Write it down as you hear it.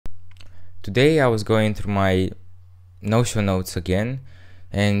Today I was going through my Notion notes again,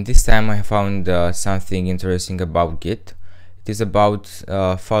 and this time I found something interesting about Git. It is about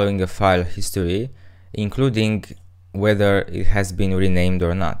following a file history, including whether it has been renamed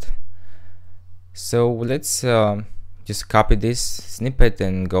or not. So let's just copy this snippet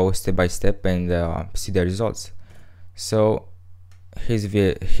and go step by step and see the results. So here's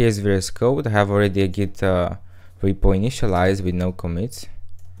VS Code. I have already a Git repo initialized with no commits.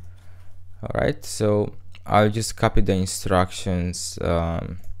 Alright, so I'll just copy the instructions,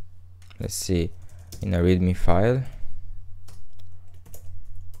 let's see, in a readme file.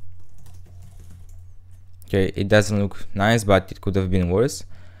 Okay, it doesn't look nice, but it could have been worse.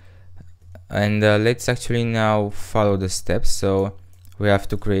 And let's actually now follow the steps. So we have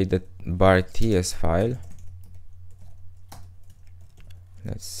to create the bar.ts file.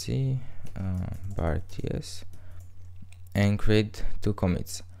 Let's see, bar.ts, and create two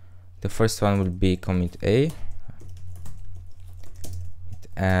commits. The first one will be commit A.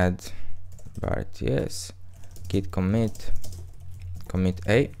 Add bar.ts git commit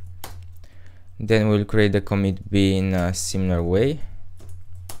A. Then we'll create the commit B in a similar way.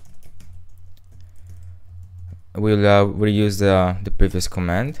 We'll reuse the previous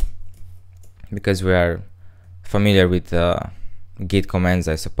command because we are familiar with git commands,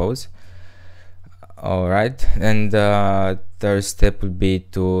 I suppose. Alright, and third step would be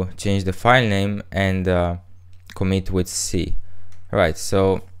to change the file name and commit with C. Right,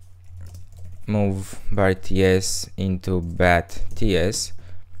 so move bar.ts into bat.ts,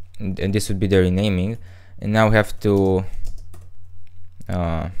 and this would be the renaming. And now we have to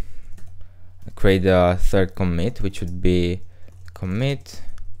create a third commit, which would be commit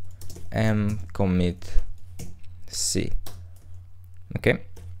m commit C. Okay.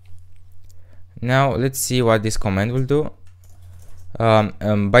 Now let's see what this command will do.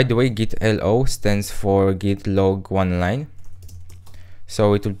 By the way, git LO stands for git log one line,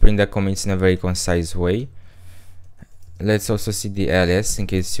 so it will print the commits in a very concise way. Let's also see the ls in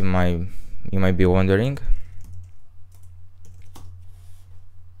case you might be wondering.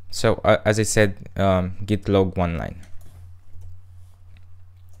 So as I said, git log one line.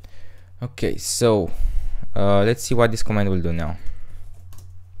 Okay, so let's see what this command will do now.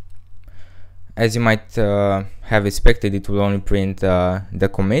 As you might have expected, it will only print the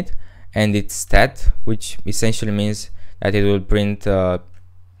commit and its stat, which essentially means that it will print, in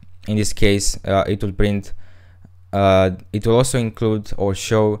this case, it will print, it will also include or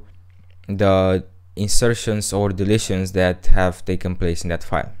show the insertions or deletions that have taken place in that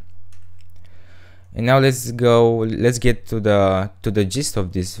file. And now let's get to the gist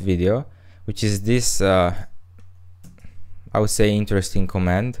of this video, which is this, I would say, interesting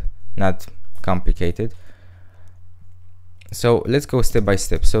command, not complicated. So let's go step by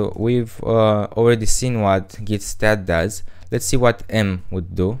step. So we've already seen what git stat does. Let's see what m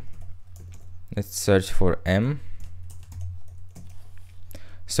would do. Let's search for m.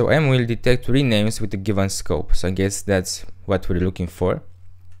 So m will detect renames with a given scope. So I guess that's what we're looking for.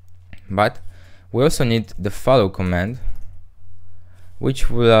 But we also need the follow command, which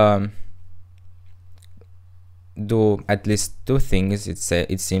will do at least two things.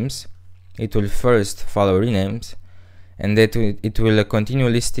 It seems. It will first follow renames, and that it will continue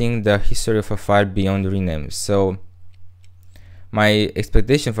listing the history of a file beyond renames. So my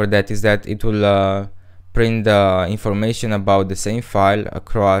expectation for that is that it will print the information about the same file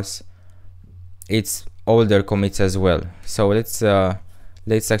across its older commits as well. So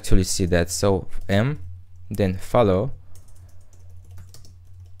let's actually see that. So m, then follow,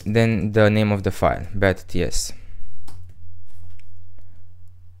 then the name of the file, bat.ts.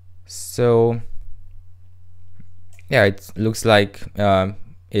 So yeah, it looks like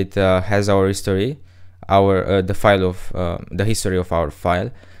it has our history, the file of the history of our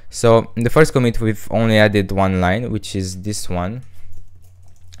file. So in the first commit, we've only added one line, which is this one.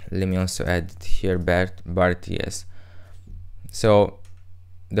 Let me also add here bar.ts. So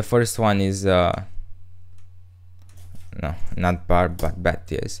the first one is no, not bar, but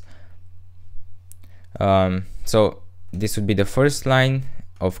bat.ts. So this would be the first line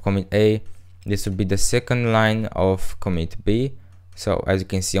of commit A. This would be the second line of commit B. So as you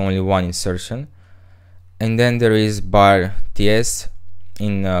can see, only one insertion. And then there is bar.ts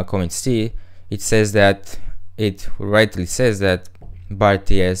in commit C. It says that, it rightly says that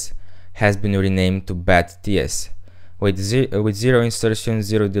bar.ts has been renamed to bat.ts with zero insertions,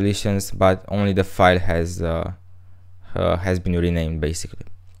 zero deletions, but only the file has been renamed, basically.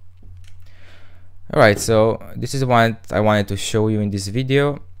 Alright, so this is what I wanted to show you in this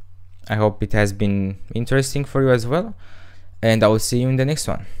video. I hope it has been interesting for you as well, and I will see you in the next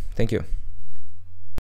one. Thank you.